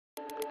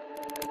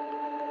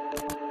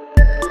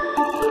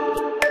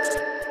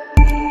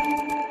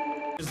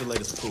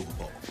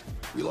provable.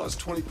 We lost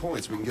 20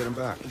 points. We can get them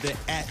back. They're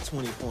at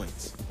 20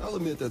 points. I'll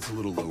admit that's a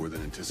little lower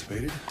than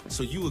anticipated.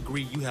 So you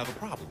agree you have a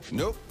problem?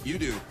 Nope, you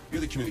do.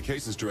 You're the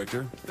communications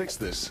director. Fix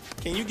this.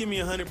 Can you give me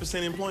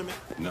 100% employment?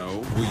 No.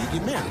 Will you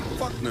get married?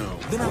 Fuck no.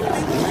 Then I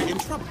think we're in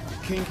trouble.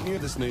 King, can you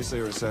have this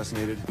naysayer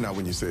assassinated? Not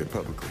when you say it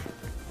publicly.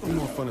 What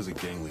more fun as a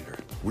gang leader?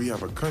 We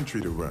have a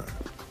country to run.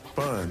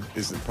 Fun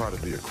isn't part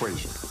of the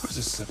equation. Where's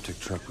a septic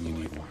truck when you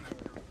need one?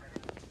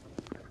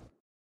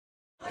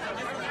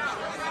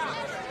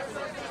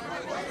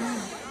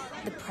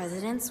 The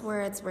president's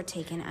words were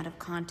taken out of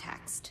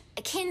context.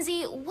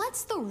 Kinsey,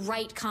 what's the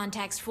right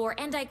context for,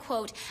 and I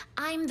quote,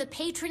 "I'm the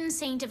patron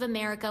saint of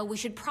America. We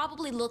should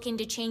probably look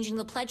into changing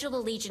the Pledge of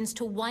Allegiance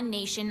to one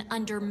nation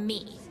under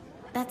me"?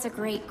 That's a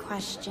great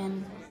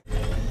question.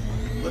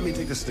 Let me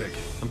take the stick.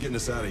 I'm getting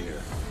us out of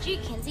here. Gee,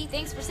 Kinsey,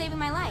 thanks for saving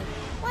my life.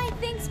 Why,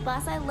 thanks,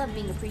 boss. I love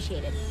being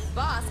appreciated.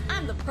 Boss,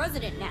 I'm the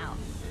president now.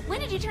 When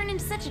did you turn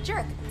into such a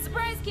jerk?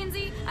 Surprise,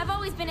 Kinsey. I've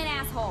always been an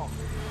asshole.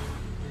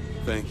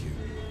 Thank you.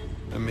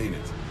 I mean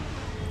it.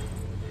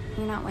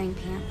 You're not wearing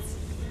pants.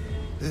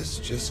 This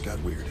just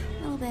got weird.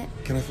 A little bit.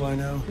 Can I fly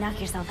now?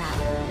 Knock yourself out.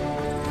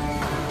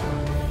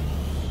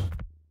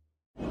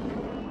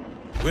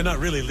 We're not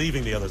really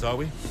leaving the others, are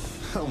we?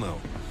 Hell no.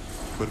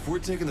 But if we're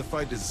taking the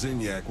fight to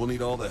Zinyak, we'll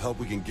need all the help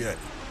we can get.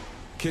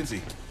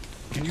 Kinsey,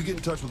 can you get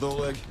in touch with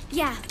Oleg?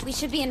 Yeah, we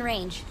should be in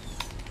range.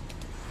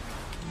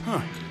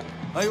 Huh.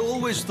 I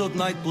always thought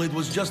Nightblade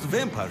was just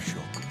vampire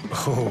show.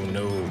 Oh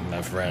no,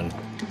 my friend.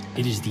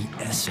 It is the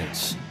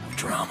essence of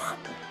drama.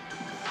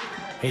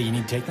 Hey, you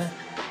need to take that?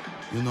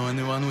 You know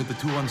anyone with the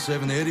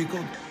 217 area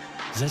code?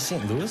 Is that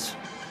St. Louis?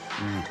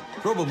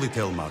 Probably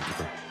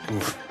telemarketer.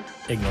 Oof.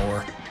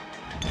 Ignore.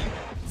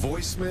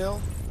 Voicemail?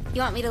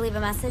 You want me to leave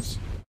a message?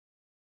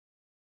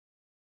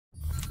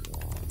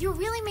 You're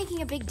really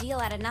making a big deal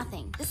out of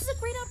nothing. This is a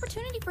great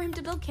opportunity for him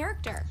to build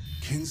character.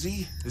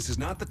 Kinsey, this is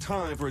not the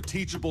time for a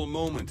teachable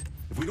moment.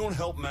 If we don't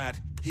help Matt,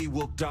 he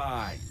will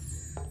die.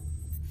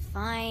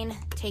 Fine,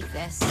 take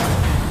this.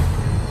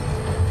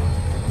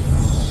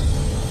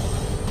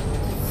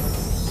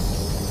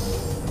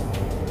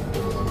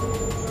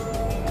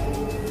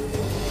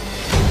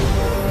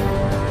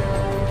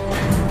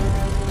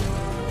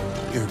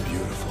 You're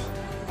beautiful.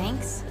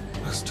 Thanks.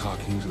 Us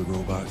talking to the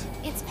robot.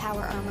 It's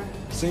power armor.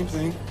 Same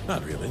thing.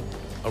 Not really.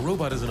 A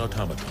robot is an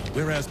automaton,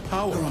 whereas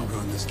power... Don't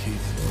run this,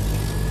 Keith.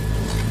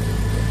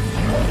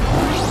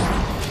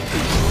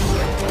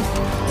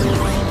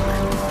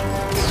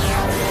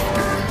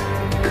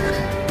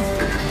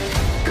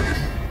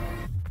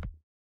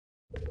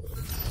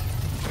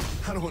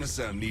 I don't want to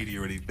sound needy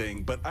or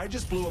anything, but I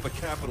just blew up a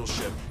capital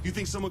ship. You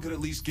think someone could at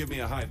least give me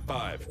a high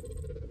five?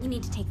 You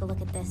need to take a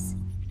look at this.